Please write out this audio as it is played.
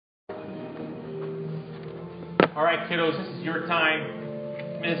All right, kiddos, this is your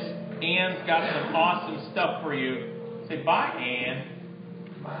time. Miss Ann's got some awesome stuff for you. Say bye, Ann.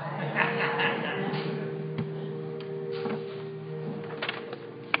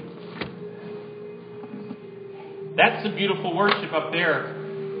 That's some beautiful worship up there.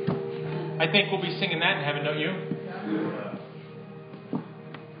 I think we'll be singing that in heaven, don't you?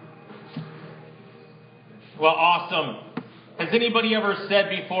 Well, awesome. Has anybody ever said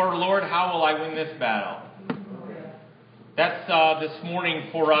before, Lord, how will I win this battle? That's this morning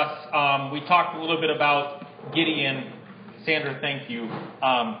for us. We talked a little bit about Gideon. Sandra, thank you.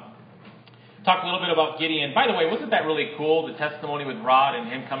 Talked a little bit about Gideon. By the way, wasn't that really cool, the testimony with Rod and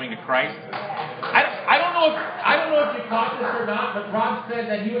him coming to Christ? I don't know if you caught this or not, but Rod said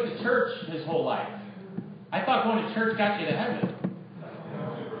that he went to church his whole life. I thought going to church got you to heaven.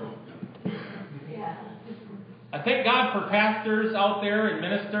 I thank God for pastors out there and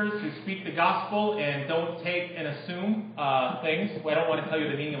ministers who speak the gospel and don't take and assume things. Well, I don't want to tell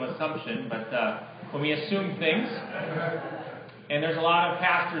you the meaning of assumption, but when we assume things, and there's a lot of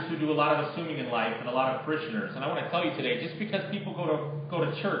pastors who do a lot of assuming in life and a lot of parishioners. And I want to tell you today, just because people go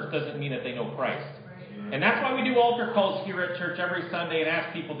to church doesn't mean that they know Christ. And that's why we do altar calls here at church every Sunday and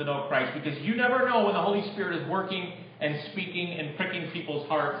ask people to know Christ, because you never know when the Holy Spirit is working and speaking and pricking people's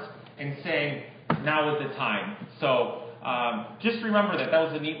hearts and saying, now is the time. So just remember that. That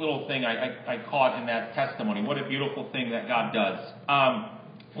was a neat little thing I caught in that testimony. What a beautiful thing that God does.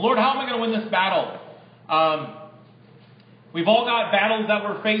 Lord, how am I going to win this battle? We've all got battles that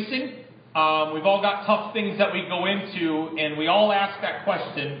we're facing. We've all got tough things that we go into, and we all ask that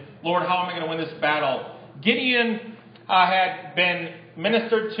question, Lord, how am I going to win this battle? Gideon had been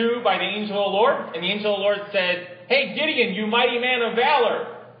ministered to by the angel of the Lord, and the angel of the Lord said, hey, Gideon, you mighty man of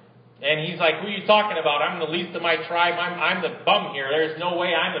valor. And he's like, who are you talking about? I'm the least of my tribe. I'm the bum here. There's no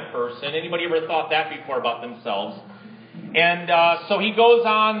way I'm the person. Anybody ever thought that before about themselves? And so he goes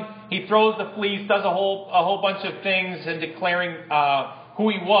on. He throws the fleece, does a whole bunch of things and declaring who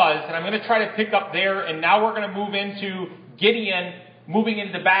he was. And I'm going to try to pick up there. And now we're going to move into Gideon moving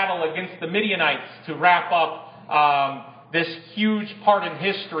into battle against the Midianites to wrap up this huge part in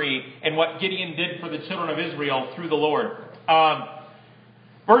history and what Gideon did for the children of Israel through the Lord.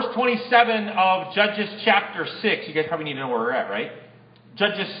 Verse 27 of Judges chapter 6. You guys probably need to know where we're at, right?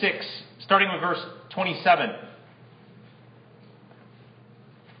 Judges 6, starting with verse 27.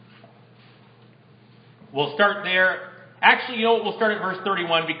 We'll start there. Actually, you know what? We'll start at verse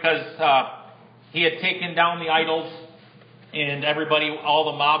 31 because he had taken down the idols and everybody,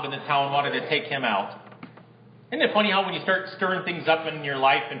 all the mob in the town wanted to take him out. Isn't it funny how when you start stirring things up in your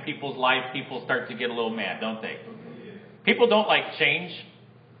life and people's life, people start to get a little mad, don't they? People don't like change.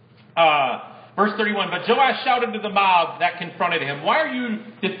 Verse 31, but Joash shouted to the mob that confronted him, why are you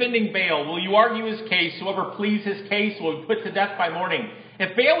defending Baal? Will you argue his case? Whoever pleads his case will be put to death by morning.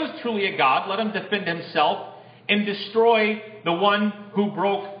 If Baal is truly a god, let him defend himself and destroy the one who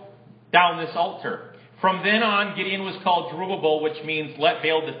broke down this altar. From then on, Gideon was called Jerubbaal, which means let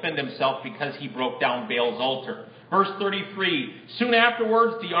Baal defend himself, because he broke down Baal's altar. Verse 33, soon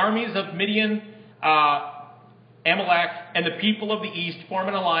afterwards, the armies of Midian, Amalek, and the people of the east form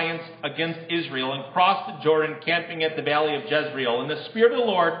an alliance against Israel and cross the Jordan, camping at the valley of Jezreel. And the Spirit of the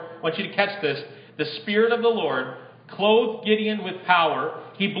Lord, I want you to catch this, the Spirit of the Lord clothed Gideon with power.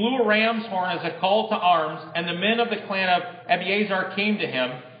 He blew a ram's horn as a call to arms, and the men of the clan of Abiezer came to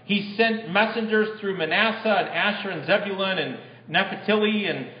him. He sent messengers through Manasseh and Asher and Zebulun and Naphtali,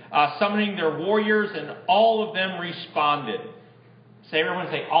 and summoning their warriors, and all of them responded. Everyone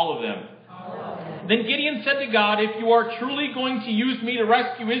say, all of them. Then Gideon said to God, if you are truly going to use me to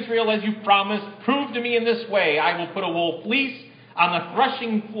rescue Israel as you promised, prove to me in this way. I will put a wool fleece on the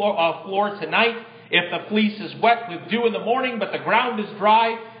threshing floor tonight. If the fleece is wet with dew in the morning, but the ground is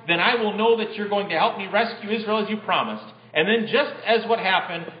dry, then I will know that you're going to help me rescue Israel as you promised. And then just as what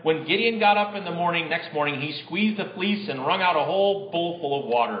happened, when Gideon got up in the morning, next morning, he squeezed the fleece and wrung out a whole bowl full of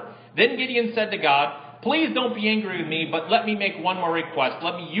water. Then Gideon said to God, please don't be angry with me, but let me make one more request.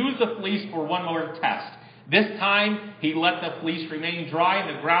 Let me use the fleece for one more test. This time, he let the fleece remain dry,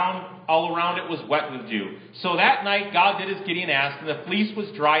 and the ground all around it was wet with dew. So that night, God did as Gideon asked, and the fleece was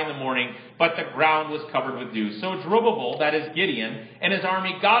dry in the morning, but the ground was covered with dew. So Jerubbaal, that is Gideon, and his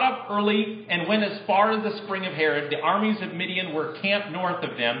army got up early and went as far as the spring of Harod. The armies of Midian were camped north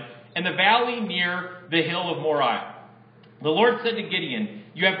of them, in the valley near the hill of Moriah. The Lord said to Gideon,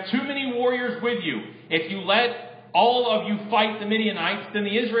 you have too many warriors with you. If you let all of you fight the Midianites, then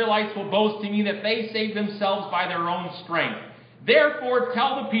the Israelites will boast to me that they saved themselves by their own strength. Therefore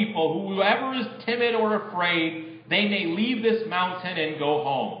tell the people, whoever is timid or afraid, they may leave this mountain and go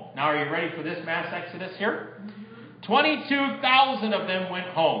home. Now, are you ready for this mass exodus here? 22,000 of them went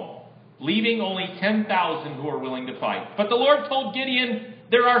home, leaving only 10,000 who were willing to fight. But the Lord told Gideon,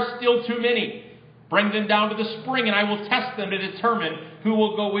 there are still too many. Bring them down to the spring, and I will test them to determine who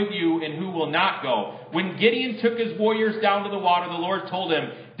will go with you and who will not go. When Gideon took his warriors down to the water, the Lord told him,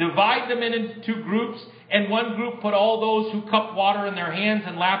 divide them into 2 groups, and one group put all those who cup water in their hands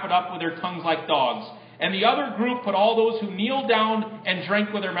and lap it up with their tongues like dogs. And the other group put all those who kneeled down and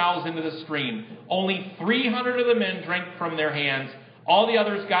drank with their mouths into the stream. Only 300 of the men drank from their hands. All the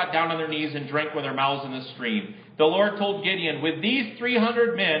others got down on their knees and drank with their mouths in the stream. The Lord told Gideon, with these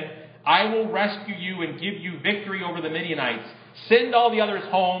 300 men, I will rescue you and give you victory over the Midianites. Send all the others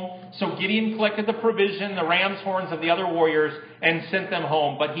home. So Gideon collected the provision, the ram's horns of the other warriors, and sent them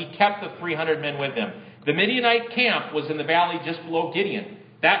home. But he kept the 300 men with him. The Midianite camp was in the valley just below Gideon.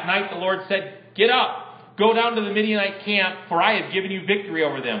 That night the Lord said, get up, go down to the Midianite camp, for I have given you victory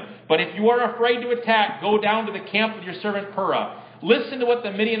over them. But if you are afraid to attack, go down to the camp with your servant Purah. Listen to what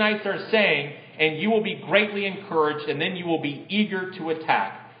the Midianites are saying, and you will be greatly encouraged, and then you will be eager to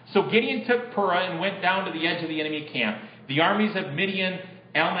attack. So Gideon took Purah and went down to the edge of the enemy camp. The armies of Midian,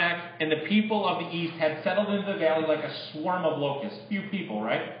 Amalek, and the people of the east had settled into the valley like a swarm of locusts. Few people,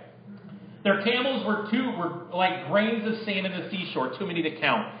 right? Their camels were like grains of sand in the seashore, too many to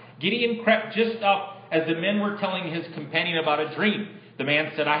count. Gideon crept just up as the men were telling his companion about a dream. The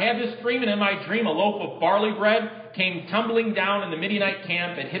man said, I had this dream, and in my dream a loaf of barley bread came tumbling down in the Midianite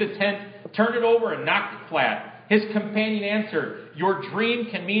camp and hit a tent, turned it over, and knocked it flat. His companion answered, your dream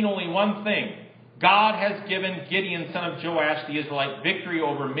can mean only one thing. God has given Gideon, son of Joash, the Israelite, victory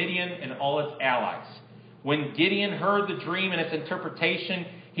over Midian and all its allies. When Gideon heard the dream and its interpretation,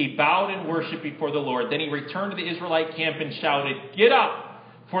 he bowed in worship before the Lord. Then he returned to the Israelite camp and shouted, get up,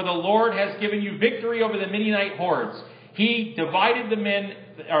 for the Lord has given you victory over the Midianite hordes. He divided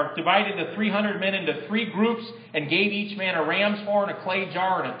the 300 men into 3 groups and gave each man a ram's horn, a clay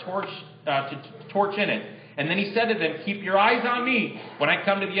jar, and a torch in it. And then he said to them, keep your eyes on me. When I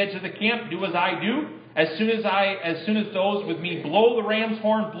come to the edge of the camp, do as I do. As soon as those with me blow the ram's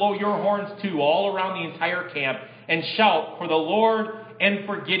horn, blow your horns too, all around the entire camp, and shout for the Lord and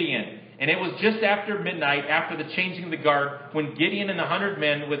for Gideon. And it was just after midnight, after the changing of the guard, when Gideon and the 100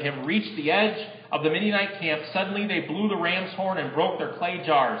 men with him reached the edge of the Midianite camp. Suddenly they blew the ram's horn and broke their clay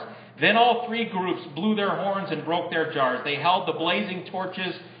jars. Then all 3 groups blew their horns and broke their jars. They held the blazing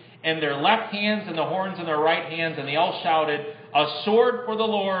torches in their left hands and the horns in their right hands, and they all shouted, a sword for the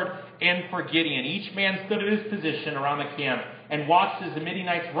Lord and for Gideon. Each man stood at his position around the camp and watched as the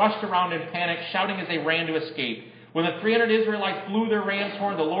Midianites rushed around in panic, shouting as they ran to escape. When the 300 Israelites blew their ram's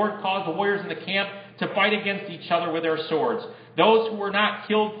horn, the Lord caused the warriors in the camp to fight against each other with their swords. Those who were not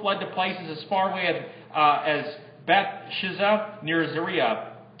killed fled to places as far away as Beth Shizzah near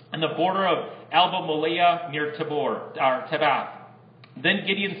Zeria, and the border of Alba Moliah near Tabath. Then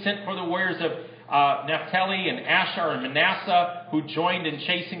Gideon sent for the warriors of Naphtali and Asher and Manasseh, who joined in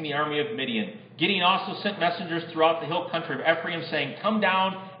chasing the army of Midian. Gideon also sent messengers throughout the hill country of Ephraim, saying, come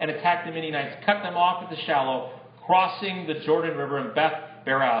down and attack the Midianites, cut them off at the shallow, crossing the Jordan River in Beth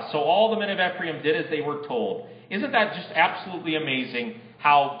Barah. So all the men of Ephraim did as they were told. Isn't that just absolutely amazing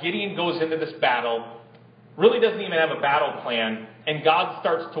how Gideon goes into this battle, really doesn't even have a battle plan, and God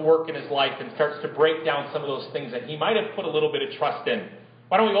starts to work in his life and starts to break down some of those things that he might have put a little bit of trust in.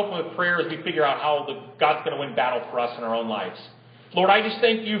 Why don't we open with prayer as we figure out how God's going to win battle for us in our own lives. Lord, I just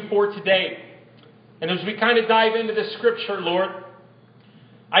thank you for today. And as we kind of dive into this scripture, Lord,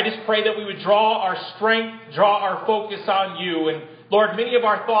 I just pray that we would draw our strength, draw our focus on you. And Lord, many of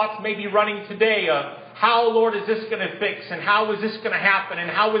our thoughts may be running today of how, Lord, is this going to fix? And how is this going to happen? And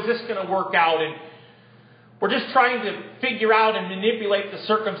how is this going to work out? And we're just trying to figure out and manipulate the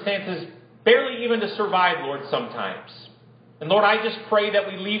circumstances, barely even to survive, Lord, sometimes. And Lord, I just pray that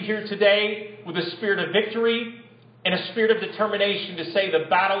we leave here today with a spirit of victory and a spirit of determination to say the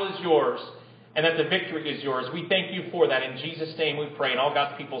battle is yours and that the victory is yours. We thank you for that. In Jesus' name we pray. And all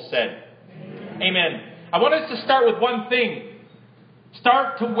God's people said, Amen. I want us to start with one thing.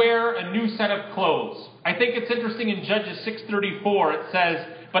 Start to wear a new set of clothes. I think it's interesting in Judges 6:34. It says,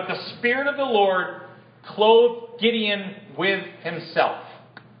 but the Spirit of the Lord clothed Gideon with himself.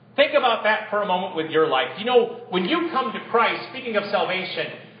 Think about that for a moment with your life. You know, when you come to Christ, speaking of salvation,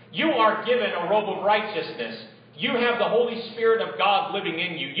 you are given a robe of righteousness. You have the Holy Spirit of God living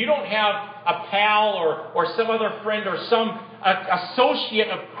in you. You don't have a pal or some other friend or some associate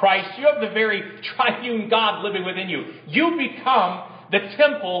of Christ. You have the very triune God living within you. You become the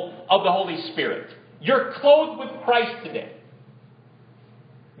temple of the Holy Spirit. You're clothed with Christ today.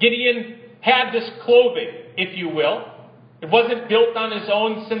 Gideon had this clothing, if you will. It wasn't built on his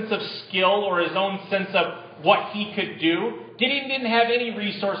own sense of skill or his own sense of what he could do. Gideon didn't have any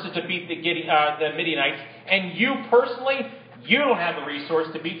resources to beat the Midianites. And you personally, you don't have the resource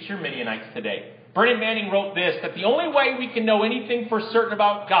to beat your Midianites today. Brennan Manning wrote this, that the only way we can know anything for certain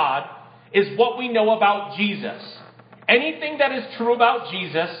about God is what we know about Jesus. Anything that is true about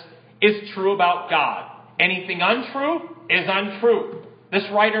Jesus is true about God. Anything untrue is untrue. This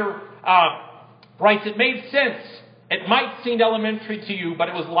writer writes, it made sense. It might seem elementary to you, but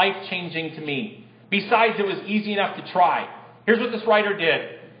it was life-changing to me. Besides, it was easy enough to try. Here's what this writer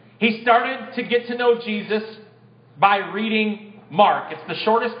did. He started to get to know Jesus by reading Mark. It's the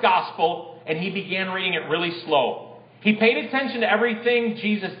shortest gospel, and he began reading it really slow. He paid attention to everything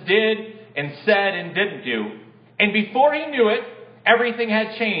Jesus did and said and didn't do. And before he knew it, everything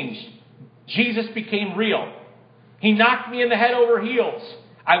had changed. Jesus became real. He knocked me in the head over heels.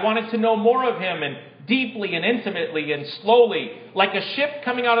 I wanted to know more of him, and deeply and intimately and slowly, like a ship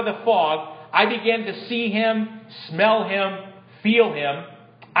coming out of the fog, I began to see him, smell him, feel him.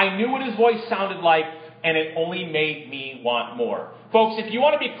 I knew what his voice sounded like, and it only made me want more. Folks, if you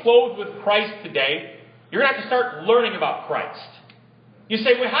want to be clothed with Christ today, you're going to have to start learning about Christ. You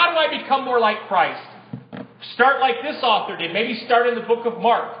say, well, how do I become more like Christ? Start like this author did. Maybe start in the book of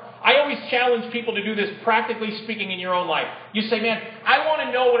Mark. I always challenge people to do this, practically speaking, in your own life. You say, man, I want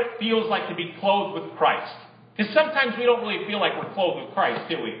to know what it feels like to be clothed with Christ. Because sometimes we don't really feel like we're clothed with Christ,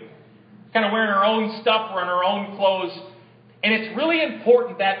 do we? Kind of wearing our own stuff, wearing our own clothes. And it's really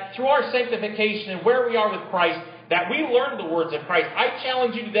important that through our sanctification and where we are with Christ, that we learn the words of Christ. I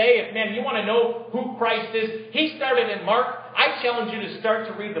challenge you today, if, man, you want to know who Christ is, he started in Mark. I challenge you to start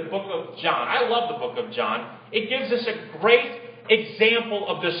to read the book of John. I love the book of John. It gives us a great example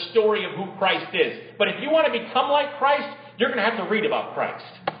of the story of who Christ is. But if you want to become like Christ, you're going to have to read about Christ.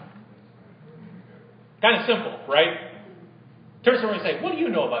 Kind of simple, right? Turn to someone and say, what do you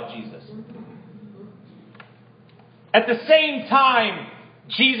know about Jesus? At the same time,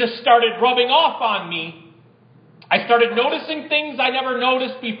 Jesus started rubbing off on me. I started noticing things I never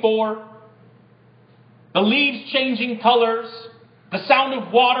noticed before. The leaves changing colors, the sound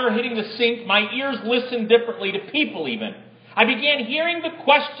of water hitting the sink. My ears listened differently to people even. I began hearing the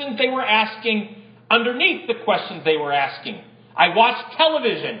questions they were asking underneath the questions they were asking. I watched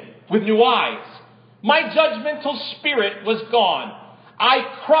television with new eyes. My judgmental spirit was gone.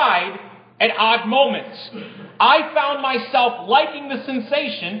 I cried at odd moments. I found myself liking the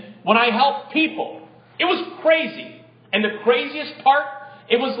sensation when I helped people. It was crazy. And the craziest part,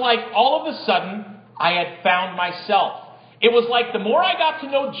 it was like all of a sudden I had found myself. It was like the more I got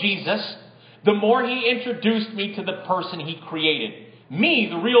to know Jesus, the more he introduced me to the person he created. Me,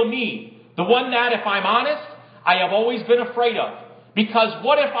 the real me. The one that, if I'm honest, I have always been afraid of. Because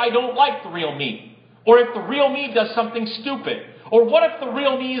what if I don't like the real me? Or if the real me does something stupid? Or what if the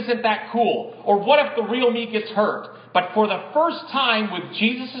real me isn't that cool? Or what if the real me gets hurt? But for the first time, with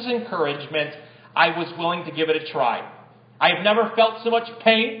Jesus' encouragement, I was willing to give it a try. I have never felt so much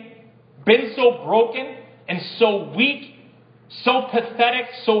pain, been so broken, and so weak, so pathetic,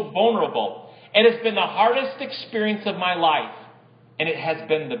 so vulnerable. It has been the hardest experience of my life, and it has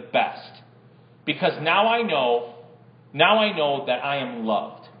been the best. Because now I know that I am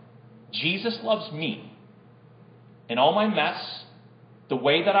loved. Jesus loves me in all my mess, the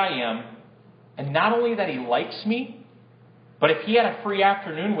way that I am, and not only that he likes me, but if he had a free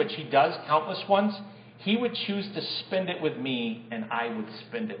afternoon, which he does countless ones, he would choose to spend it with me, and I would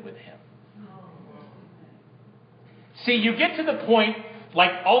spend it with him. See, you get to the point,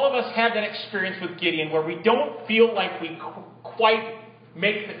 like all of us had that experience with Gideon, where we don't feel like we quite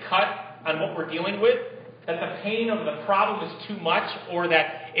make the cut on what we're dealing with, that the pain of the problem is too much, or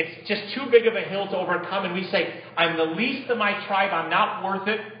that it's just too big of a hill to overcome, and we say, I'm the least of my tribe, I'm not worth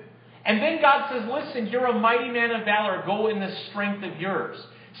it. And then God says, listen, you're a mighty man of valor, go in the strength of yours.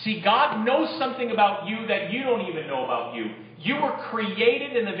 See, God knows something about you that you don't even know about you. You were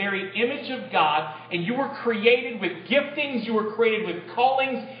created in the very image of God, and you were created with giftings, you were created with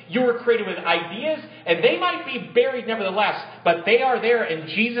callings, you were created with ideas, and they might be buried nevertheless, but they are there, and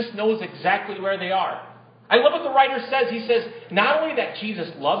Jesus knows exactly where they are. I love what the writer says. He says, not only that Jesus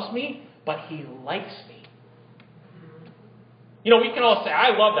loves me, but he likes me. You know, we can all say,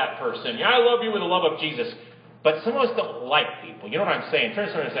 I love that person. Yeah, I love you with the love of Jesus. But some of us don't like people. You know what I'm saying? Turn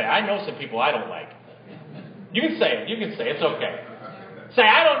to someone and say, I know some people I don't like. You can say it. You can say it. It's okay. Say,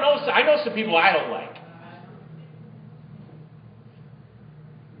 I know some people I don't like.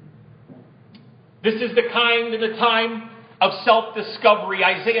 This is the kind and the time of self-discovery.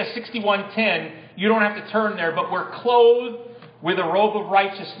 Isaiah 61:10. You don't have to turn there, but we're clothed with a robe of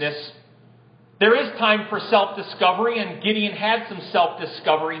righteousness. There is time for self-discovery, and Gideon had some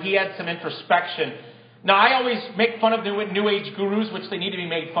self-discovery. He had some introspection. Now, I always make fun of New Age gurus, which they need to be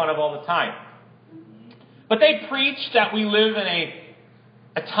made fun of all the time. But they preach that we live in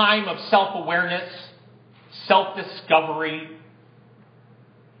a time of self-awareness, self-discovery.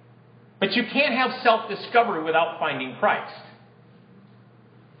 But you can't have self-discovery without finding Christ.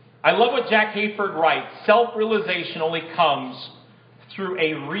 I love what Jack Hayford writes. Self-realization only comes through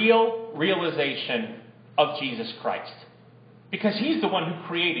a real realization of Jesus Christ. Because He's the one who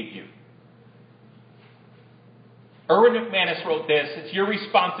created you. Erwin McManus wrote this: it's your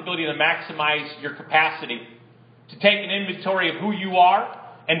responsibility to maximize your capacity, to take an inventory of who you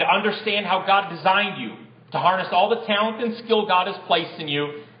are, and to understand how God designed you, to harness all the talent and skill God has placed in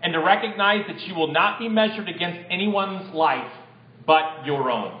you, and to recognize that you will not be measured against anyone's life but your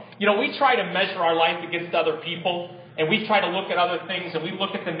own. You know, we try to measure our life against other people, and we try to look at other things, and we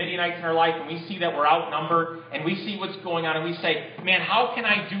look at the Midianites in our life, and we see that we're outnumbered, and we see what's going on, and we say, man, how can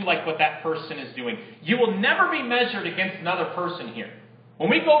I do like what that person is doing? You will never be measured against another person here. When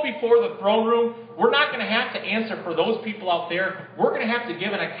we go before the throne room, we're not going to have to answer for those people out there. We're going to have to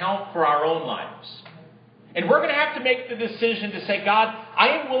give an account for our own lives. And we're going to have to make the decision to say, God, I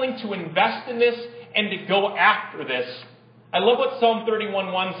am willing to invest in this and to go after this. I love what Psalm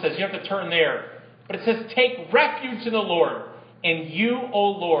 31:1 says. You have to turn there. But it says, take refuge in the Lord. And you,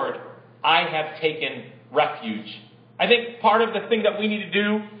 O Lord, I have taken refuge. I think part of the thing that we need to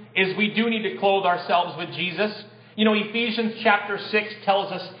do is we do need to clothe ourselves with Jesus. You know, Ephesians chapter 6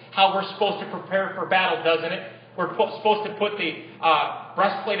 tells us how we're supposed to prepare for battle, doesn't it? We're supposed to put the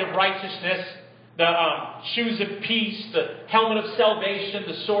breastplate of righteousness, the shoes of peace, the helmet of salvation,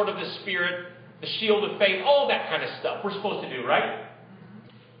 the sword of the Spirit, the shield of faith, all that kind of stuff we're supposed to do, right?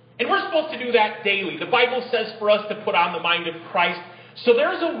 And we're supposed to do that daily. The Bible says for us to put on the mind of Christ. So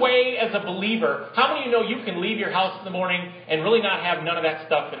there's a way as a believer. How many of you know you can leave your house in the morning and really not have none of that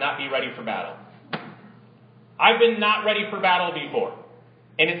stuff and not be ready for battle? I've been not ready for battle before.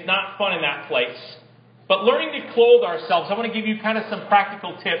 And it's not fun in that place. But learning to clothe ourselves, I want to give you kind of some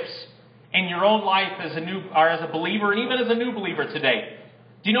practical tips in your own life as a believer, and even as a new believer today.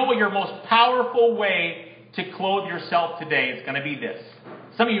 Do you know what your most powerful way to clothe yourself today is going to be this?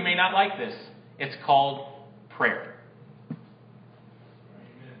 Some of you may not like this. It's called prayer.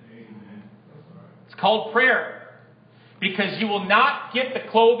 It's called prayer. Because you will not get the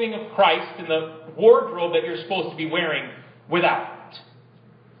clothing of Christ in the wardrobe that you're supposed to be wearing without it.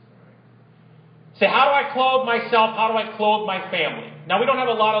 Say, how do I clothe myself? How do I clothe my family? Now, we don't have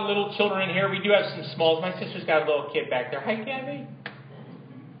a lot of little children in here. We do have some smalls. My sister's got a little kid back there. Hi, Gabby.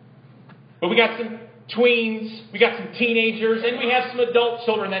 But we got some tweens, we got some teenagers, and we have some adult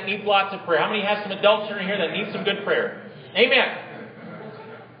children that need lots of prayer. How many have some adult children here that need some good prayer? Amen.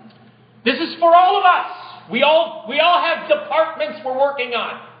 This is for all of us. We all have departments we're working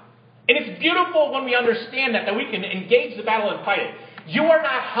on. And it's beautiful when we understand that we can engage the battle and fight it. You are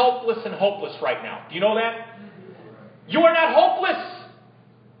not helpless and hopeless right now. Do you know that? You are not hopeless.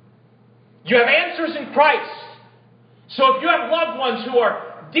 You have answers in Christ. So if you have loved ones who are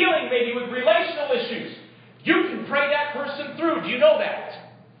dealing maybe with relational issues, you can pray that person through. Do you know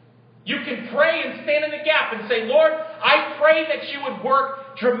that? You can pray and stand in the gap and say, Lord, I pray that you would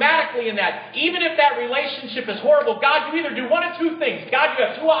work dramatically in that. Even if that relationship is horrible, God, you either do one of two things. God, you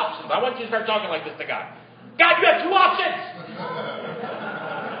have two options. I want you to start talking like this to God. God, you have two options.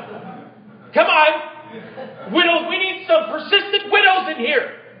 Come on. Widows, we need some persistent widows in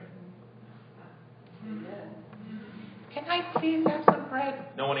here. Can I please have some bread?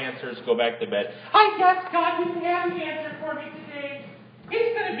 No one answers. Go back to bed. I guess God didn't have the answer for me today.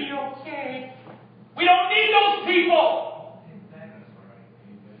 It's going to be okay. We don't need those people.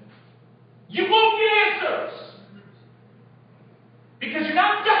 You won't get answers. Because you're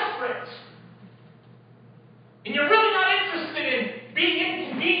not desperate. And you're really not interested in being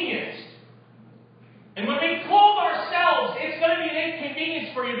inconvenienced. And when we clothe ourselves, it's going to be an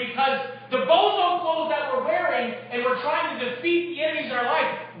inconvenience for you because the bozo clothes that we're wearing and we're trying to defeat the enemies in our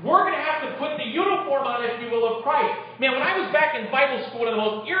life, we're going to have to put the uniform on, if you will, of Christ. Man, when I was back in Bible school, one of the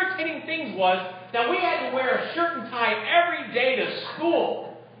most irritating things was that we had to wear a shirt and tie every day to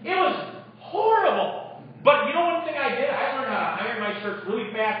school. It was horrible. But you know one thing I did? I learned how to iron my shirts really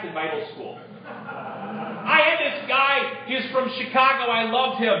fast in Bible school. I had this guy, he was from Chicago, I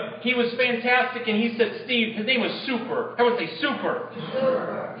loved him. He was fantastic, and he said, Steve, his name was Super. Everyone say Super.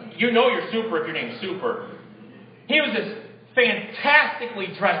 You know you're Super if your name's Super. He was this fantastically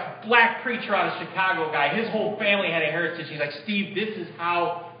dressed black preacher out of Chicago guy. His whole family had a heritage. He's like, Steve, this is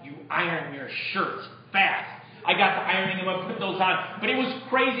how you iron your shirts fast. I got to ironing them up, put those on. But it was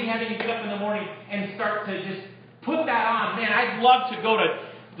crazy having to get up in the morning and start to just put that on. Man, I'd love to go to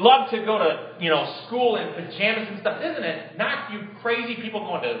school in pajamas and stuff. Isn't it not you crazy people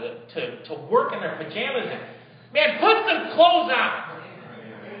going to work in their pajamas? And, man, put some clothes on.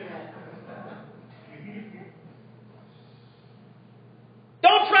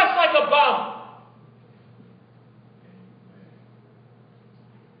 Don't dress like a bum.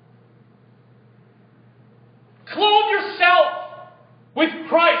 Clothe yourself with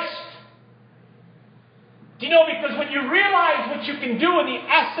Christ. Do you know, because when you realize what you can do in the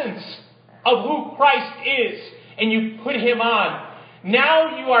essence of who Christ is, and you put Him on,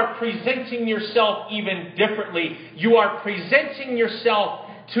 now you are presenting yourself even differently. You are presenting yourself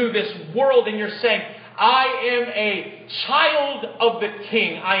to this world, and you're saying, I am a child of the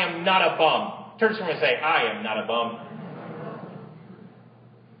King. I am not a bum. Turn to someone and say, I am not a bum.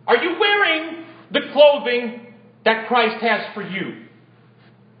 Are you wearing the clothing that Christ has for you?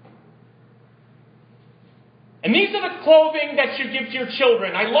 And these are the clothing that you give to your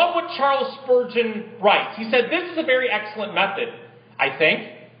children. I love what Charles Spurgeon writes. He said, this is a very excellent method, I think.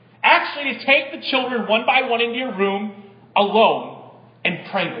 Actually, to take the children one by one into your room alone and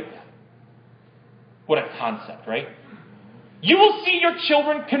pray with them. What a concept, right? You will see your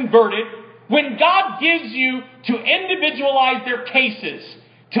children converted when God gives you to individualize their cases,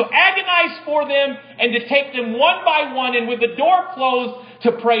 to agonize for them, and to take them one by one and with the door closed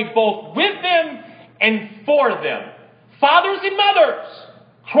to pray both with them and for them. Fathers and mothers,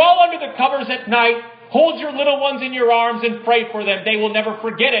 crawl under the covers at night, hold your little ones in your arms and pray for them. They will never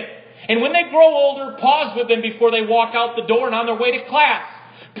forget it. And when they grow older, pause with them before they walk out the door and on their way to class.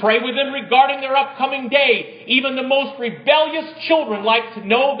 Pray with them regarding their upcoming day. Even the most rebellious children like to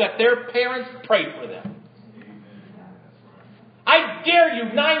know that their parents pray for them. I dare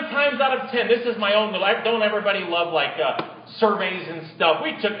you, 9 times out of 10, this is my own little, don't everybody love surveys and stuff?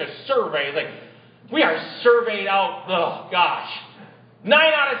 We took a survey, we are surveyed out, oh gosh. 9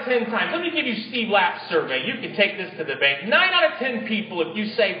 out of 10 times. Let me give you Steve Lapp's survey. You can take this to the bank. 9 out of 10 people, if you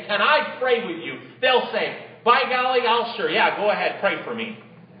say, can I pray with you? They'll say, by golly, I'll sure. Yeah, go ahead, pray for me.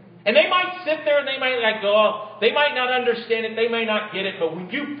 And they might sit there and they might go, they might not understand it, they may not get it, but when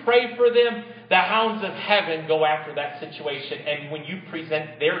you pray for them, the hounds of heaven go after that situation. And when you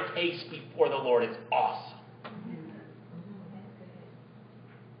present their case before the Lord, it's awesome.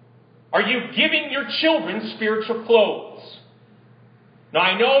 Are you giving your children spiritual clothes? Now,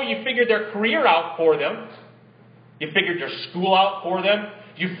 I know you figured their career out for them. You figured their school out for them.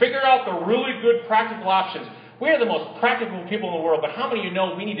 You figured out the really good practical options. We are the most practical people in the world, but how many of you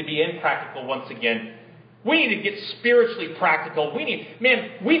know we need to be impractical once again? We need to get spiritually practical. We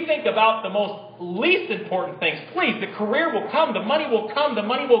think about the most least important things. Please, the career will come, the money will come, the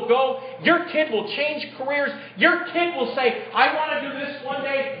money will go. Your kid will change careers. Your kid will say, I want to do this one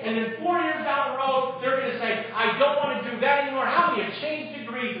day, and then 4 years down the road, they're going to say, I don't want to do that anymore. How many have changed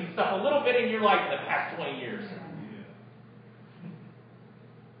degrees and stuff a little bit in your life in the past 20 years?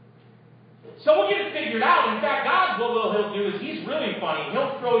 So we'll get it figured out. In fact, God, what He'll do is He's really funny.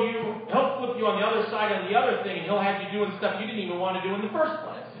 He'll flip you on the other side on the other thing, and He'll have you doing stuff you didn't even want to do in the first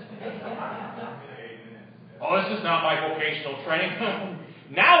place. Oh, this is not my vocational training.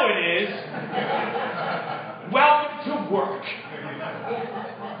 Now it is. Welcome to work.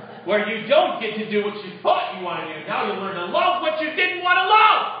 Where you don't get to do what you thought you want to do. Now you learn to love what you didn't want to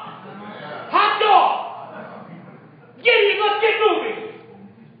love. Hot dog. Let's get moving.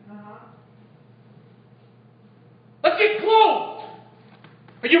 Let's get clothed.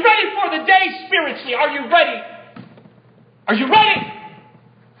 Are you ready for the day spiritually? Are you ready? Are you ready?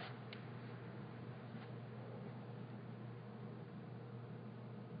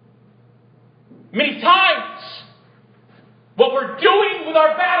 Many times, what we're doing with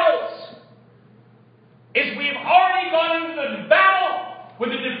our battles is we've already gone into the battle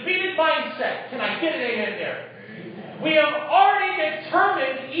with a defeated mindset. Can I get an amen there? We have already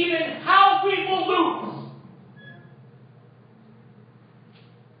determined even how we will lose.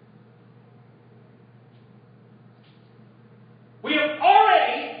 We have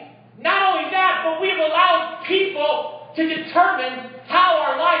already, not only that, but we have allowed people to determine how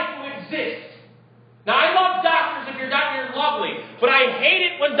our life will exist. Now, I love doctors. If you're not, you're lovely. But I hate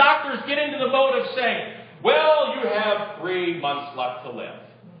it when doctors get into the mode of saying, well, you have 3 months left to live.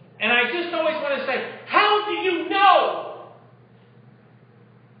 And I just always want to say, how do you know?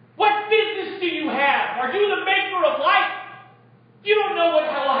 What business do you have? Are you the maker of life? You don't know what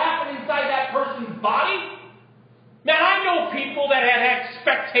will happen inside that person's body. Man, I know people that had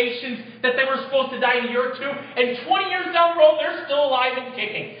expectations that they were supposed to die in a year or two, and 20 years down the road, they're still alive and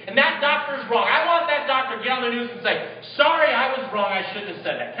kicking. And that doctor's wrong. I want that doctor to get on the news and say, sorry, I was wrong. I shouldn't have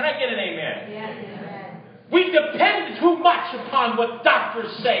said that. Can I get an amen? Yes. We depend too much upon what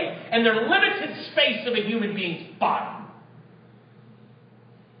doctors say and their limited space of a human being's body.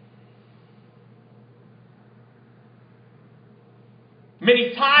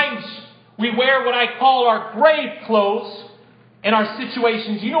 Many times we wear what I call our grave clothes in our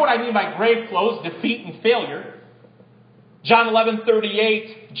situations. You know what I mean by grave clothes? Defeat and failure. John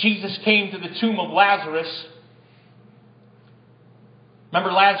 11:38, Jesus came to the tomb of Lazarus.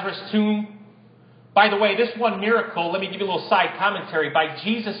 Remember Lazarus' tomb? By the way, this one miracle, let me give you a little side commentary. By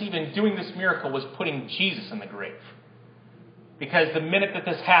Jesus even doing this miracle was putting Jesus in the grave. Because the minute that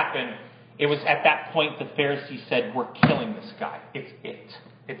this happened, it was at that point the Pharisees said, we're killing this guy.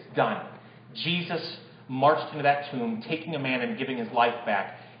 It's done. Jesus marched into that tomb, taking a man and giving his life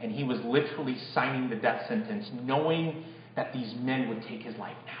back. And he was literally signing the death sentence, knowing that these men would take his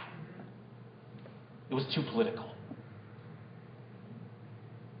life now. It was too political.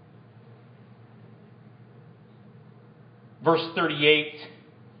 Verse 38,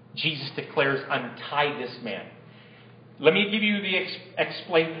 Jesus declares, untie this man. Let me give you the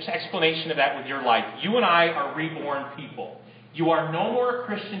explanation of that with your life. You and I are reborn people. You are no more a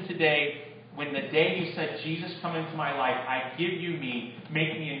Christian today when the day you said, Jesus, come into my life, I give you me,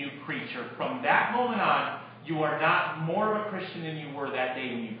 make me a new creature. From that moment on, you are not more of a Christian than you were that day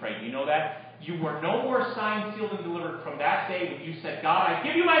when you prayed. You know that? You were no more signed, sealed, and delivered from that day when you said, God, I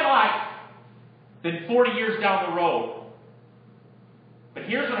give you my life, than 40 years down the road. But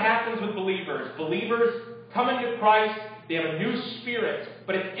here's what happens with believers. Believers come into Christ. They have a new spirit.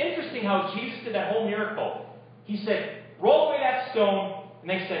 But it's interesting how Jesus did that whole miracle. He said, roll away that stone. And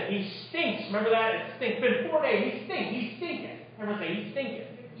they said, he stinks. Remember that? It stinks. It's been 4 days. He stinks. He's stinking. Everyone say, he's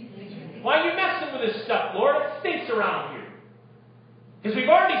stinking. Why are you messing with this stuff, Lord? It stinks around here. Because we've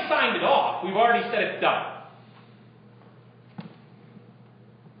already signed it off. We've already said it's done.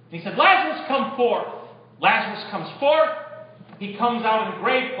 And he said, Lazarus, come forth. Lazarus comes forth. He comes out in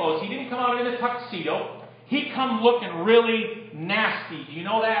grave clothes. He didn't come out in a tuxedo. He come looking really nasty. Do you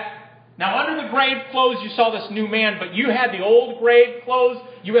know that? Now, under the grave clothes, you saw this new man, but you had the old grave clothes.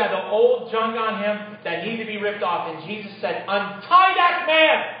 You had the old junk on him that needed to be ripped off. And Jesus said, untie that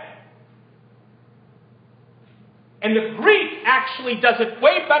man. And the Greek actually does it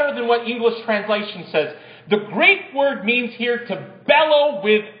way better than what English translation says. The Greek word means here to bellow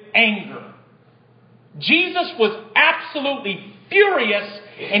with anger. Jesus was absolutely furious,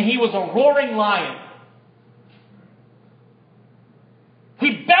 and he was a roaring lion.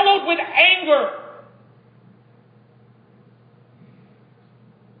 He bellowed with anger.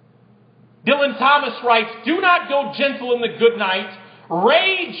 Dylan Thomas writes, do not go gentle in the good night.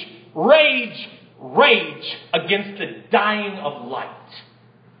 Rage, rage, rage against the dying of light.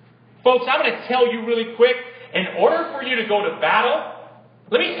 Folks, I'm going to tell you really quick, in order for you to go to battle,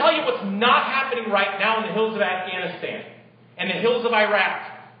 let me tell you what's not happening right now in the hills of Afghanistan and the hills of Iraq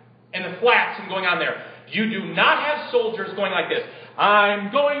and the flats and going on there. You do not have soldiers going like this.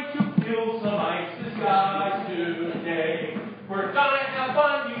 I'm going to kill some ISIS guys today. We're going to have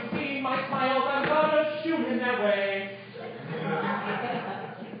fun. You see my smiles. I'm going to shoot him that way.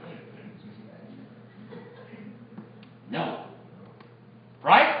 No.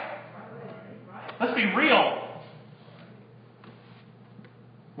 Right? Let's be real.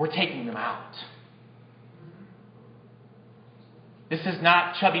 We're taking them out. This is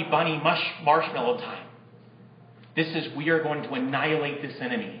not Chubby Bunny marshmallow time. This is we are going to annihilate this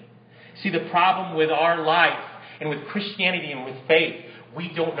enemy. See, the problem with our life and with Christianity and with faith,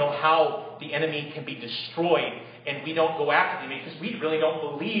 we don't know how the enemy can be destroyed, and we don't go after the enemy because we really don't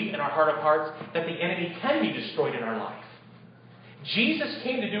believe in our heart of hearts that the enemy can be destroyed in our life. Jesus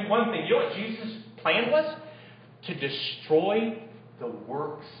came to do one thing. You know what Jesus' plan was? To destroy the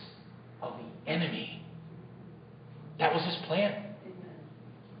works of the enemy. That was his plan.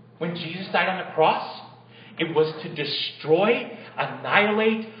 When Jesus died on the cross, it was to destroy,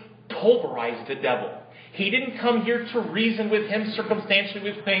 annihilate, pulverize the devil. He didn't come here to reason with him circumstantially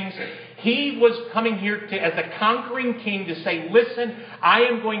with things. He was coming here to, as a conquering king, to say, listen, I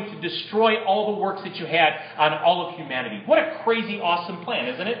am going to destroy all the works that you had on all of humanity. What a crazy, awesome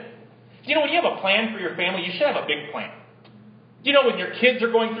plan, isn't it? You know, when you have a plan for your family, you should have a big plan. You know, when your kids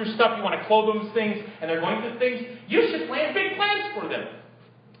are going through stuff, you want to clothe them with things, and they're going through things, you should plan big plans for them.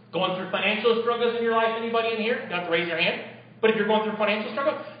 Going through financial struggles in your life, anybody in here? You don't have to raise your hand. But if you're going through financial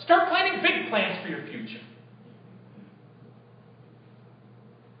struggle, start planning big plans for your future.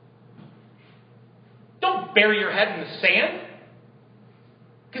 Don't bury your head in the sand.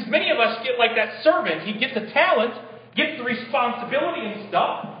 Because many of us get like that servant. He gets a talent, gets the responsibility and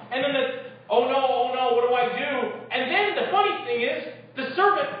stuff, and then oh no, what do I do? And then the funny thing is, the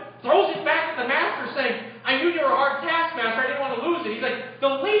servant throws it back at the master saying, I knew you were a hard taskmaster, I didn't want to lose it. He's like,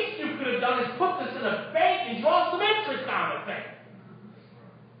 the least you could have done is put this in a bank and draw some interest on the thing.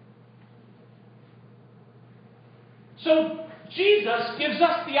 So Jesus gives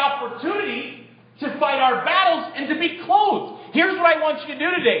us the opportunity to fight our battles and to be clothed. Here's what I want you to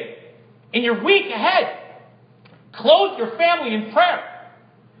do today. In your week ahead, clothe your family in prayer.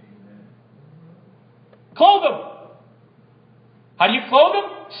 Clothe them. How do you clothe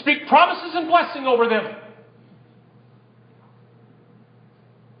them? Speak promises and blessing over them.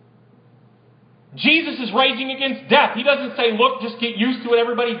 Jesus is raging against death. He doesn't say, look, just get used to it,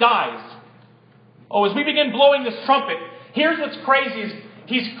 everybody dies. Oh, as we begin blowing this trumpet, here's what's crazy is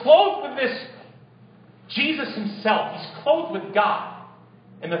he's clothed with this Jesus himself. He's clothed with God.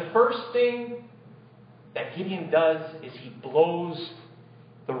 And the first thing that Gideon does is he blows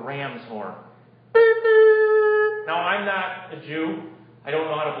the ram's horn. Now, I'm not a Jew. I don't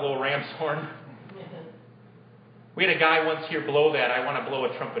know how to blow a ram's horn. We had a guy once here blow that. I want to blow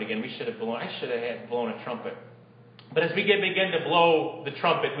a trumpet again. I should have had blown a trumpet. But as we begin to blow the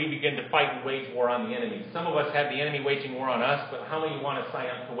trumpet, we begin to fight and wage war on the enemy. Some of us have the enemy waging war on us, but how many want to sign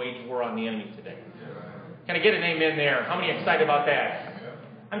up to wage war on the enemy today? Can I get an amen there? How many are excited about that?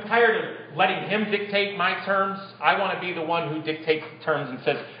 I'm tired of letting him dictate my terms. I want to be the one who dictates the terms and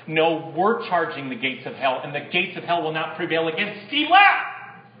says, no, we're charging the gates of hell, and the gates of hell will not prevail against Steve Lapp.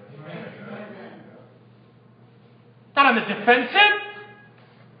 Not on the defensive.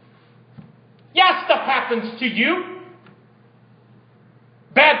 Yeah, stuff happens to you.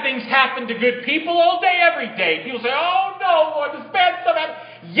 Bad things happen to good people all day, every day. People say, oh no, Lord, this bad stuff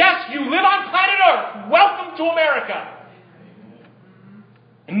happens. Yes, you live on planet Earth. Welcome to America.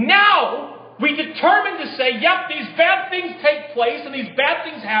 And now, we determine to say, yep, these bad things take place and these bad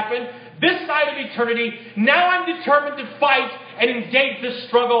things happen this side of eternity. Now I'm determined to fight and engage this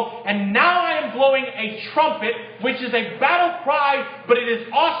struggle. And now I am blowing a trumpet, which is a battle cry, but it is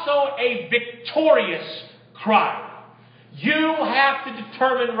also a victorious cry. You have to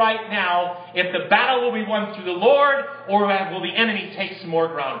determine right now if the battle will be won through the Lord or will the enemy take some more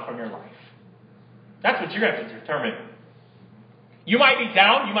ground from your life. That's what you're going to have to determine. You might be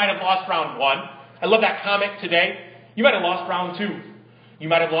down. You might have lost round 1. I love that comment today. You might have lost round 2. You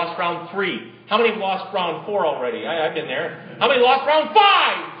might have lost round 3. How many have lost round 4 already? I've been there. How many lost round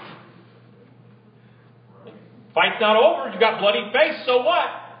 5? Fight's not over. You got bloody face. So what?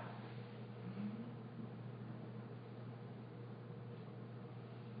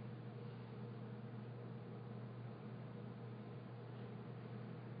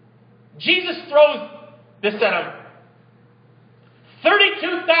 Jesus throws this at him.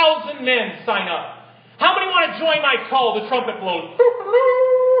 32,000 men sign up. How many want to join my call? The trumpet blows.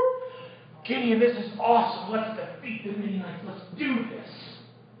 Gideon, this is awesome. Let's defeat the Midianites. Let's do this.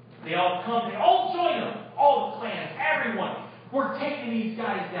 They all come. They all join them. All the clans. Everyone. We're taking these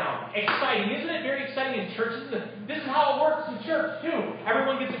guys down. Exciting. Isn't it very exciting in churches? This is how it works in church, too.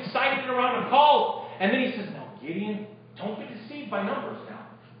 Everyone gets excited around a call. And then he says, no, Gideon, don't be deceived by numbers now.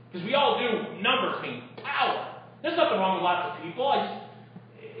 Because we all do. Numbers mean power. There's nothing wrong with lots of people.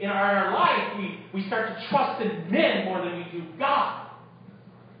 In our life, we start to trust in men more than we do God.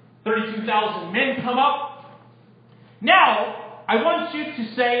 32,000 men come up. Now, I want you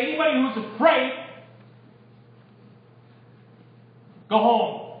to say, anybody who's afraid, go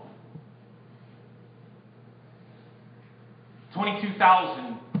home.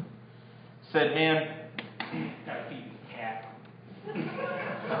 22,000 said, man, gotta feed this cat.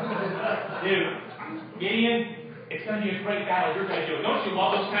 Dude, Gideon, it's going to be a great battle. You're going to do it. Don't you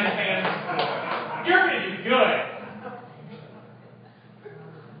love those kind of fans? You're going to do good.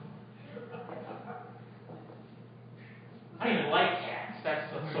 I don't even like cats.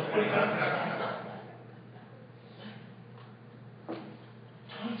 That's what's so funny about that.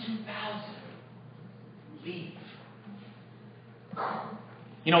 22,000 leave.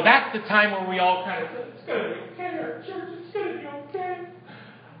 You know, that's the time where we all kind of say, it's going to be okay, our church, it's going to be okay.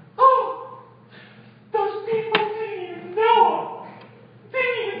 Oh, those people didn't even know him.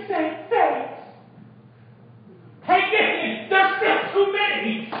 Didn't even say thanks. Hey, Gideon, there's still too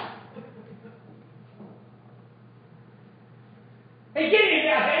many. Hey, Gideon,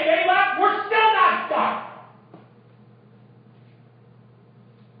 they left. We're still not done.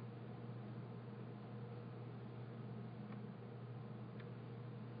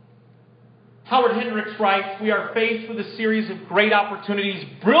 Howard Hendricks writes, we are faced with a series of great opportunities,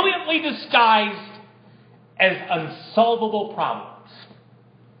 brilliantly disguised as unsolvable problems.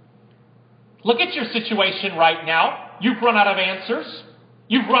 Look at your situation right now. You've run out of answers.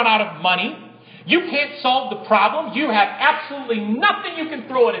 You've run out of money. You can't solve the problem. You have absolutely nothing you can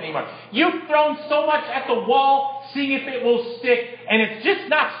throw at it anymore. You've thrown so much at the wall, seeing if it will stick, and it's just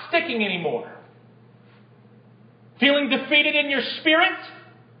not sticking anymore. Feeling defeated in your spirit?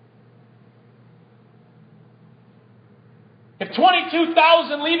 If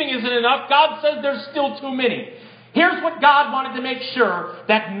 22,000 leaving isn't enough, God says there's still too many. Here's what God wanted to make sure,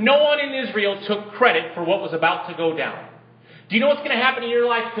 that no one in Israel took credit for what was about to go down. Do you know what's going to happen in your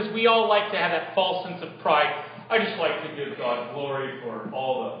life? Because we all like to have that false sense of pride. I just like to give God glory for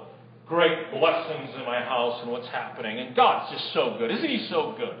all the great blessings in my house and what's happening. And God's just so good. Isn't He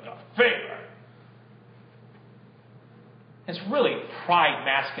so good? God, favor. It's really pride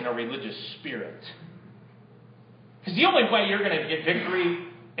masking a religious spirit. Because the only way you're going to get victory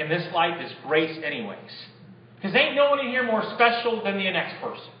in this life is grace anyways. Because ain't no one in here more special than the next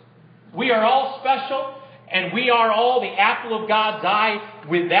person. We are all special. And we are all the apple of God's eye.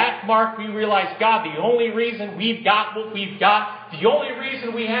 With that mark, we realize, God, the only reason we've got what we've got, the only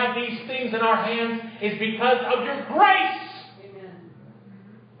reason we have these things in our hands is because of your grace. Amen.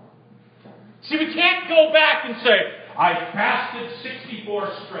 See, we can't go back and say, I fasted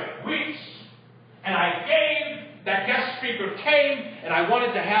 64 straight weeks, and I gave, that guest speaker came, and I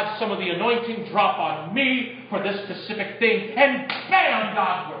wanted to have some of the anointing drop on me for this specific thing, and bam,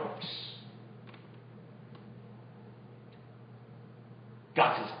 God works.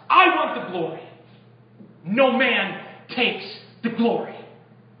 God says, I want the glory. No man takes the glory.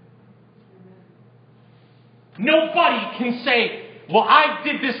 Nobody can say, well, I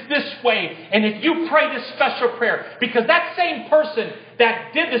did this way, and if you pray this special prayer, because that same person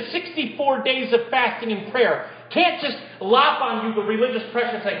that did the 64 days of fasting and prayer can't just lop on you the religious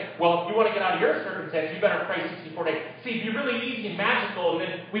pressure and say, well, if you want to get out of your circumstance, you better pray 64 days. See, it'd be really easy and magical, and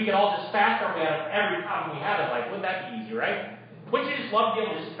then we could all just fast our way out of every problem we have in life. Wouldn't that be easy, right? Wouldn't you just love to be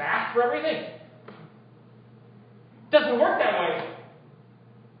able to just fast for everything? It doesn't work that way.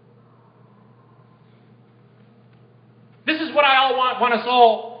 This is what I want us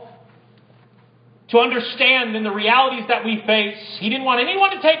all to understand in the realities that we face. He didn't want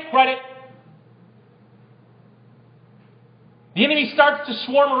anyone to take credit. The enemy starts to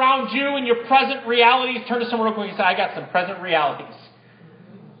swarm around you in your present realities. Turn to someone real quick and say, I got some present realities.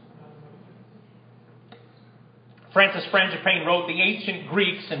 Francis Frangipane wrote, the ancient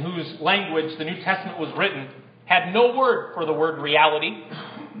Greeks, in whose language the New Testament was written, had no word for the word reality.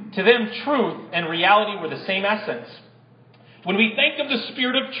 To them, truth and reality were the same essence. When we think of the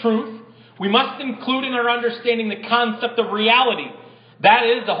Spirit of truth, we must include in our understanding the concept of reality. That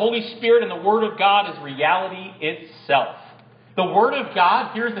is, the Holy Spirit and the Word of God is reality itself. The Word of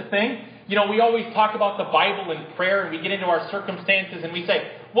God, here's the thing. You know, we always talk about the Bible and prayer, and we get into our circumstances, and we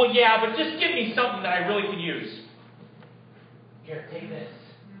say, well, yeah, but just give me something that I really can use. Here, take this.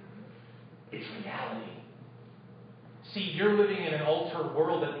 It's reality. See, you're living in an altered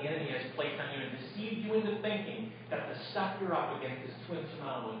world that the enemy has placed on you and deceived you into thinking that the stuff you're up against is too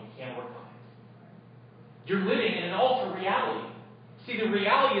insurmountable and you can't work on it. You're living in an altered reality. See, the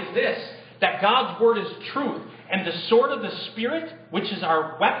reality is this, that God's Word is truth. And the sword of the Spirit, which is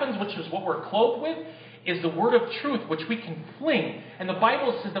our weapons, which is what we're clothed with, is the Word of truth, which we can fling. And the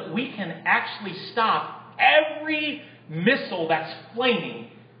Bible says that we can actually stop every missile that's flaming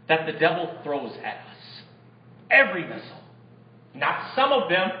that the devil throws at us. Every missile. Not some of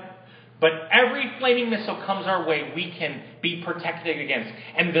them, but every flaming missile comes our way, we can be protected against.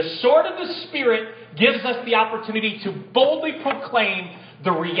 And the sword of the Spirit gives us the opportunity to boldly proclaim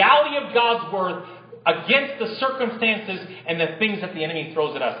the reality of God's Word against the circumstances and the things that the enemy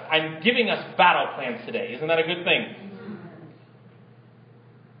throws at us. I'm giving us battle plans today. Isn't that a good thing?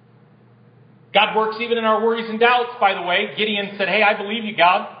 God works even in our worries and doubts, by the way. Gideon said, hey, I believe you,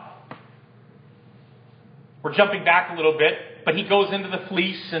 God. We're jumping back a little bit, but he goes into the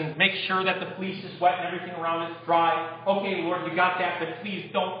fleece and makes sure that the fleece is wet and everything around it's dry. Okay, Lord, you got that, but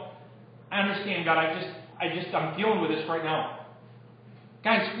please don't. I understand, God. I'm dealing with this right now.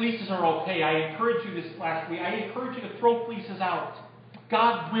 Guys, fleeces are okay. I encourage you this last week. I encourage you to throw fleeces out.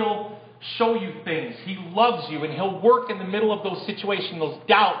 God will show you things. He loves you, and He'll work in the middle of those situations, those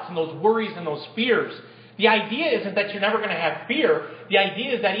doubts and those worries and those fears. The idea isn't that you're never going to have fear. The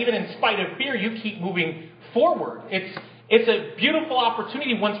idea is that even in spite of fear, you keep moving forward. It's a beautiful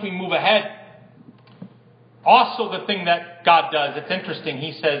opportunity once we move ahead. Also, the thing that God does, it's interesting.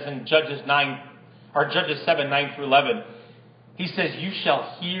 He says in Judges 7, 9 through 11, He says, you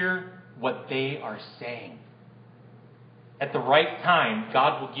shall hear what they are saying. At the right time,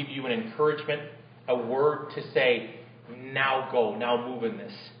 God will give you an encouragement a word to say, now go, now move in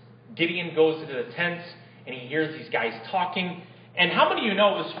this. Gideon goes into the tents, and he hears these guys talking. And how many of you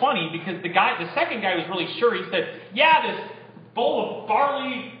know it was funny, because the second guy was really sure. He said, yeah, this bowl of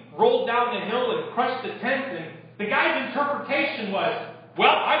barley rolled down the hill and crushed the tent. And the guy's interpretation was,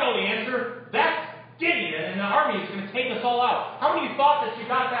 well, I know the answer. That's Gideon, and the army is going to take us all out. How many of you thought that you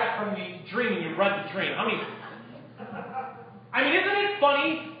got that from the dream when you read the dream? How many? I mean, isn't it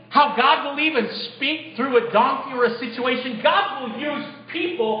funny how God will even speak through a donkey or a situation? God will use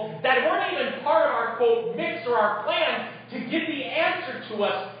people that weren't even part of our, quote, mix or our plan to give the answer to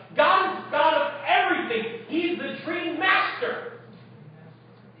us. God is God of everything. He's the dream master.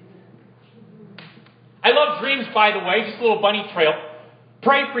 I love dreams, by the way. Just a little bunny trail.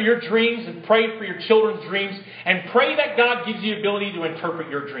 Pray for your dreams and pray for your children's dreams, and pray that God gives you the ability to interpret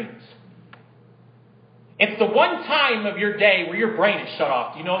your dreams. It's the one time of your day where your brain is shut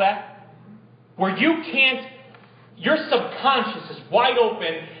off. Do you know that? Where your subconscious is wide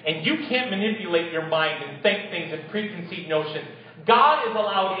open and you can't manipulate your mind and think things and preconceived notions. God is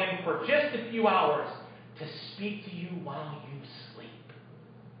allowed in for just a few hours to speak to you while you sleep.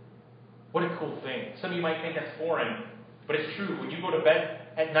 What a cool thing. Some of you might think that's foreign, but it's true. When you go to bed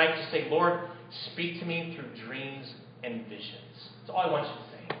at night, you say, Lord, speak to me through dreams and visions. That's all I want you to say.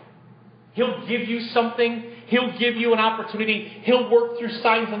 He'll give you something. He'll give you an opportunity. He'll work through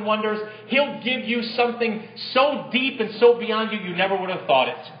signs and wonders. He'll give you something so deep and so beyond you never would have thought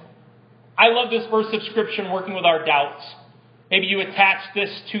it. I love this verse of Scripture in working with our doubts. Maybe you attach this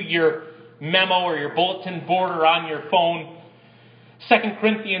to your memo or your bulletin board or on your phone. 2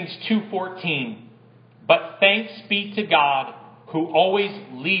 Corinthians 2:14. But thanks be to God, who always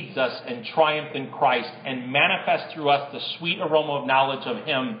leads us in triumph in Christ and manifests through us the sweet aroma of knowledge of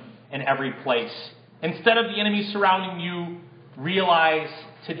Him in every place. Instead of the enemy surrounding you, realize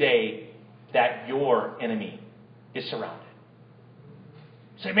today that your enemy is surrounded.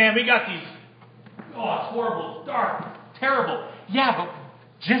 Say, man, we got these, it's horrible, it's dark, terrible. Yeah, but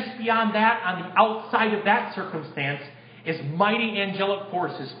just beyond that, on the outside of that circumstance, is mighty angelic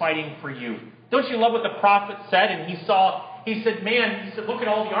forces fighting for you. Don't you love what the prophet said? And he said, look at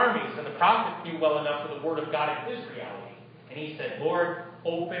all the armies. And the prophet knew well enough of the word of God in his reality. And he said, Lord,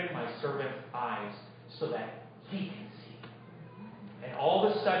 open my servant's eyes so that he can see. And all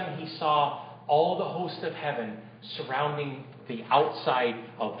of a sudden he saw all the host of heaven surrounding the outside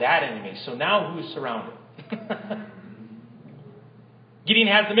of that enemy. So now who's surrounded? Gideon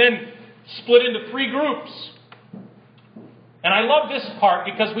has the men split into 3 groups. And I love this part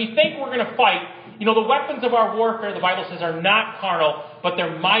because we think we're going to fight. You know, the weapons of our warfare, the Bible says, are not carnal, but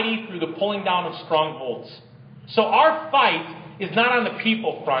they're mighty through the pulling down of strongholds. So our fight is not on the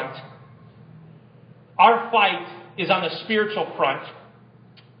people front. Our fight is on the spiritual front.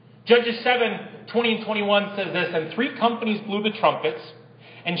 Judges 7:20 and 21 says this, and 3 companies blew the trumpets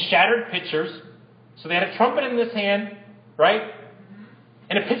and shattered pitchers. So they had a trumpet in this hand, right?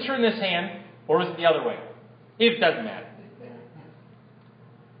 And a pitcher in this hand. Or was it the other way? It doesn't matter.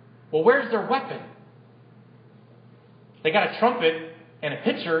 Well, where's their weapon? They got a trumpet and a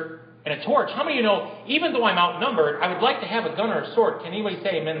pitcher and a torch. How many of you know, even though I'm outnumbered, I would like to have a gun or a sword. Can anybody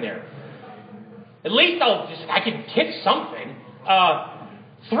say amen there? At least I can kick something.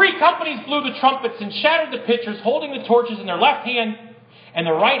 3 companies blew the trumpets and shattered the pitchers, holding the torches in their left hand and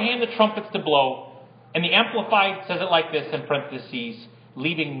their right hand the trumpets to blow. And the Amplified says it like this in parentheses,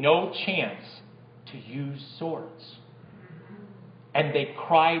 leaving no chance to use swords. And they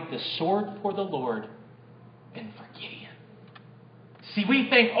cried the sword for the Lord and for Gideon. See, we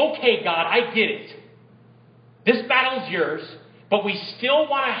think, okay, God, I get it. This battle's yours, but we still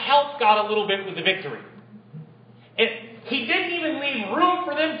want to help God a little bit with the victory. He didn't even leave room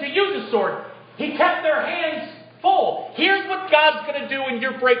for them to use a sword. He kept their hands full. Here's what God's going to do in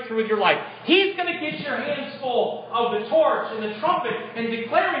your breakthrough with your life. He's going to get your hands full of the torch and the trumpet and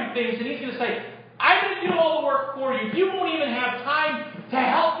declaring things, and He's going to say, I'm going to do all the work for you. You won't even have time to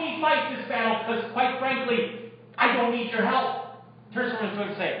help me fight this battle because, quite frankly, I don't need your help. Turn to someone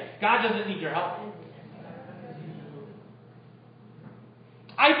and say, God doesn't need your help.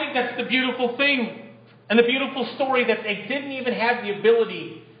 I think that's the beautiful thing and the beautiful story that they didn't even have the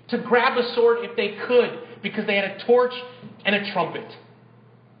ability to grab a sword if they could because they had a torch and a trumpet.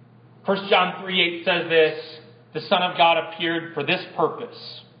 1 John 3:8 says this, the Son of God appeared for this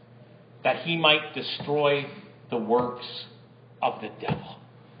purpose, that He might destroy the works of the devil.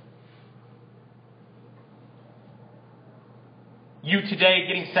 You today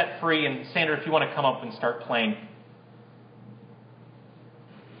getting set free, and Sandra, if you want to come up and start playing.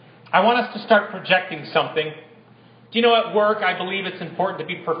 I want us to start projecting something Do you know, at work, I believe it's important to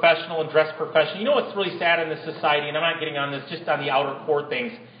be professional and dress professional. You know what's really sad in this society, and I'm not getting on this just on the outer core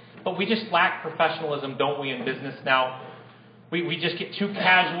things, but we just lack professionalism, don't we, in business now? We just get too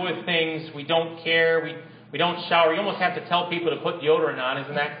casual with things. We don't care. We don't shower. You almost have to tell people to put deodorant on.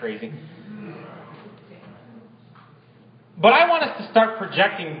 Isn't that crazy? But I want us to start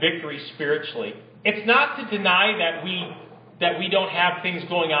projecting victory spiritually. It's not to deny that we don't have things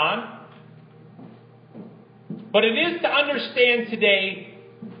going on. But it is to understand today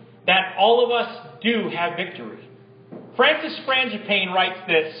that all of us do have victory. Francis Frangipane writes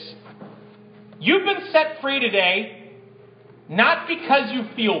this: "You've been set free today, not because you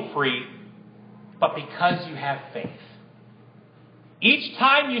feel free, but because you have faith. Each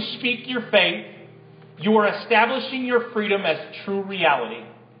time you speak your faith, you are establishing your freedom as true reality.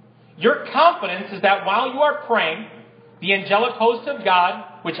 Your confidence is that while you are praying, the angelic host of God,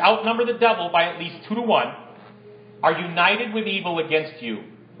 which outnumber the devil by at least 2 to 1, are united with evil against you.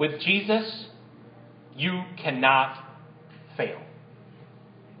 With Jesus, you cannot fail."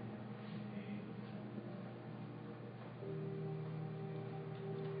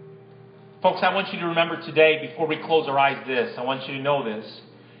 Folks, I want you to remember today, before we close our eyes, this. I want you to know this.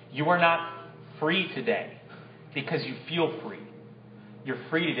 You are not free today because you feel free. You're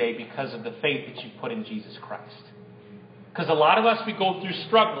free today because of the faith that you put in Jesus Christ. Because a lot of us, we go through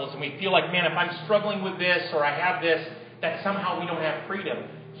struggles and we feel like, man, if I'm struggling with this or I have this, that somehow we don't have freedom.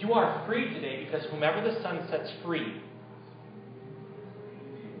 You are free today because whomever the Son sets free.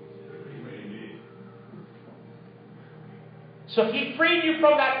 So if He freed you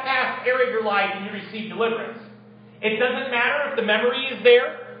from that past area of your life and you received deliverance, it doesn't matter if the memory is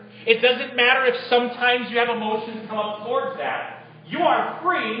there. It doesn't matter if sometimes you have emotions come up towards that. You are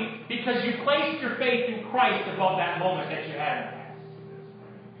free because you placed your faith in Christ above that moment that you had in the past.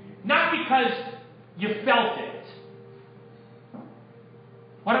 Not because you felt it.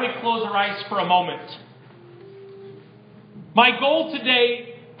 Why don't we close our eyes for a moment? My goal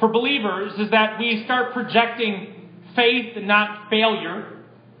today for believers is that we start projecting faith and not failure,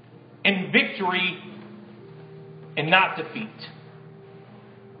 and victory and not defeat.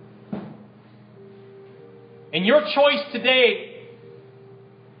 And your choice today,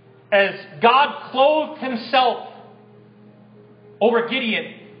 as God clothed Himself over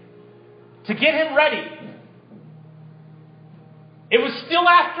Gideon to get him ready, it was still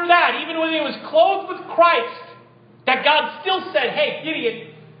after that, even when he was clothed with Christ, that God still said, "Hey,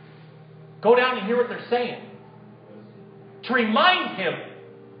 Gideon, go down and hear what they're saying." To remind him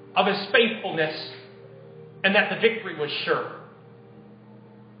of his faithfulness and that the victory was sure.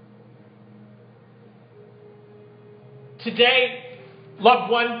 Today,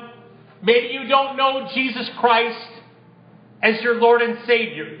 loved one, maybe you don't know Jesus Christ as your Lord and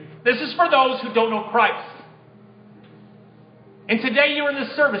Savior. This is for those who don't know Christ. And today you were in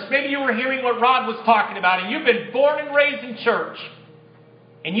this service. Maybe you were hearing what Rod was talking about, and you've been born and raised in church.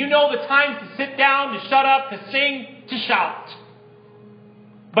 And you know the times to sit down, to shut up, to sing, to shout.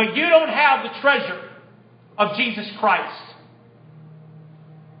 But you don't have the treasure of Jesus Christ.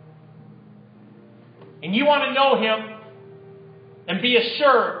 And you want to know Him and be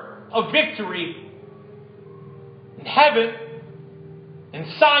assured of victory in heaven and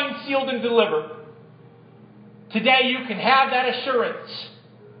signed, sealed, and delivered. Today you can have that assurance.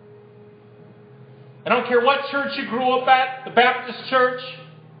 I don't care what church you grew up at, the Baptist church,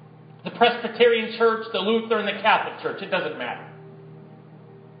 the Presbyterian church, the Lutheran, the Catholic church. It doesn't matter.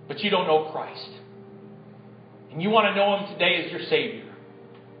 But you don't know Christ. And you want to know Him today as your Savior.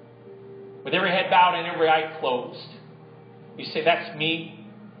 With every head bowed and every eye closed. You say, "That's me.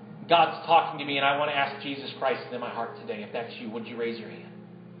 God's talking to me and I want to ask Jesus Christ into my heart today." If that's you, would you raise your hand?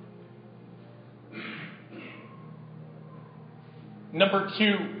 Number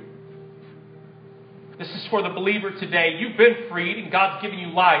 2. This is for the believer today. You've been freed and God's given you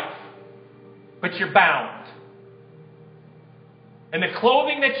life. But you're bound. And the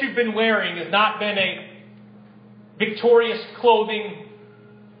clothing that you've been wearing has not been a victorious clothing.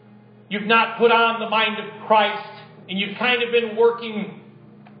 You've not put on the mind of Christ. And you've kind of been working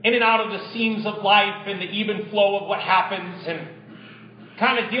in and out of the seams of life and the even flow of what happens and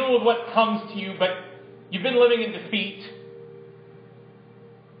kind of dealing with what comes to you. But you've been living in defeat.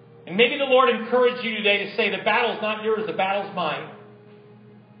 And maybe the Lord encouraged you today to say, the battle's not yours, the battle's mine.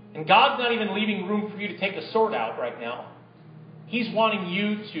 And God's not even leaving room for you to take the sword out right now. He's wanting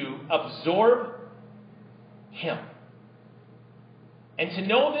you to absorb Him. And to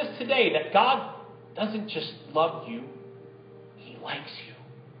know this today, that God doesn't just love you, He likes you.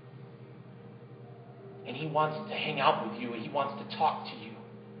 And He wants to hang out with you, and He wants to talk to you.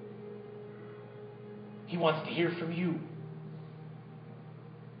 He wants to hear from you.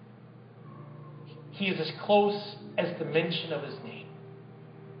 He is as close as the mention of his name.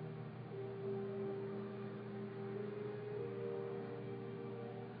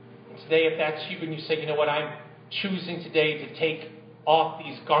 And today, if that's you and you say, you know what, I'm choosing today to take off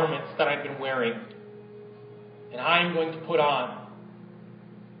these garments that I've been wearing, and I'm going to put on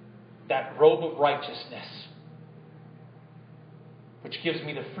that robe of righteousness, which gives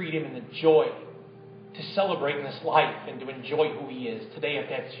me the freedom and the joy to celebrate in this life and to enjoy who He is. Today, if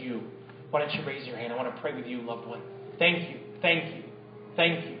that's you, why don't you raise your hand? I want to pray with you, loved one. Thank you, thank you,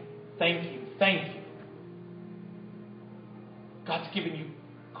 thank you, thank you, thank you. God's given you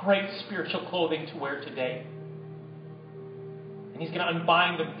great spiritual clothing to wear today. And He's going to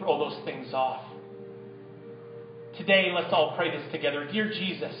unbind and throw those things off. Today, let's all pray this together. Dear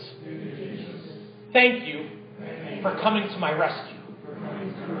Jesus, thank you for coming to my rescue,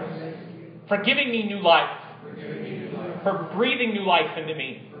 for giving me new life, for breathing new life into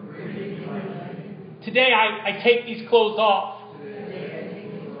me. Today, I take these clothes off,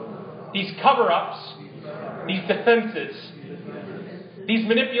 these cover-ups, these defenses, these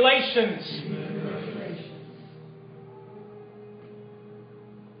manipulations.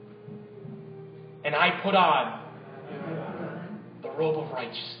 And I put on the robe of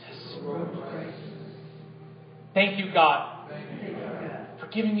righteousness. Thank you, God, for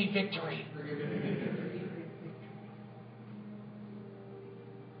giving me victory.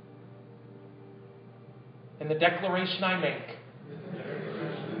 And the declaration I make,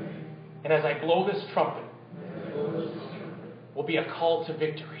 and as I blow this trumpet, will be a call to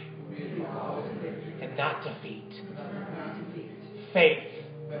victory and not defeat. Faith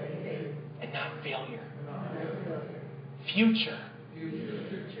and not failure. Future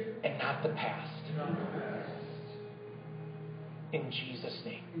and not the past. In Jesus'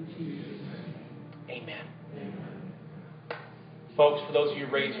 name. Amen. Folks, for those of you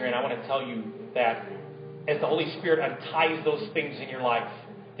who raise your hand, I want to tell you that as the Holy Spirit unties those things in your life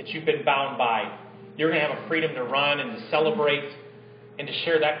that you've been bound by, you're going to have a freedom to run and to celebrate and to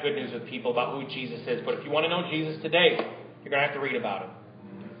share that good news with people about who Jesus is. But if you want to know Jesus today, you're going to have to read about Him.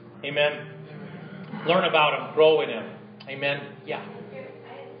 Amen. Learn about Him. Grow in Him. Amen. Yeah. I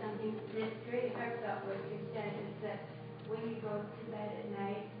had something that's very heartfelt what you said is that when you go to bed at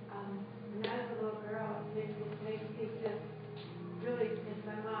night, when I was a little girl, it just makes me feel really, because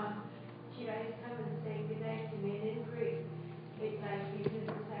my mom, she'd always come and say good night to me, and in Greek, it's like you do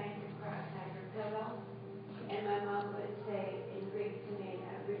the sign of the cross on her pillow, and my mom would say in Greek to me, and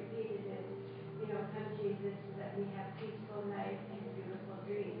I repeated it, come Jesus, let me have peaceful night and beautiful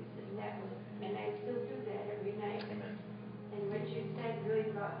dreams, and I still do that every night. Amen. And what you said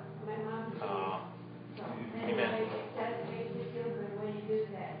really brought my mom to me. So, Amen. It does make me feel good when you do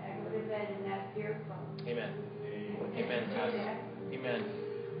that. I go to bed and not fearful. Amen. Amen, Tess. Amen.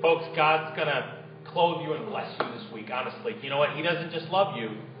 Folks, God's going to clothe you and bless you this week, honestly. You know what? He doesn't just love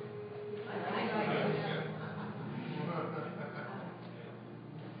you.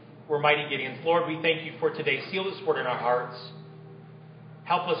 We're mighty Gideons. Lord, we thank you for today. Seal this word in our hearts.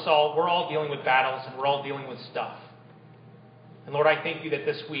 Help us all. We're all dealing with battles and we're all dealing with stuff. And Lord, I thank you that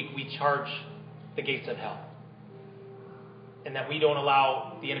this week we charge the gates of hell. And that we don't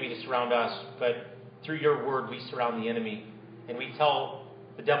allow the enemy to surround us, but through your word we surround the enemy. And we tell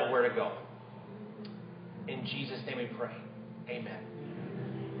the devil where to go. In Jesus' name we pray. Amen.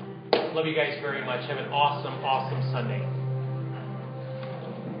 Love you guys very much. Have an awesome, awesome Sunday.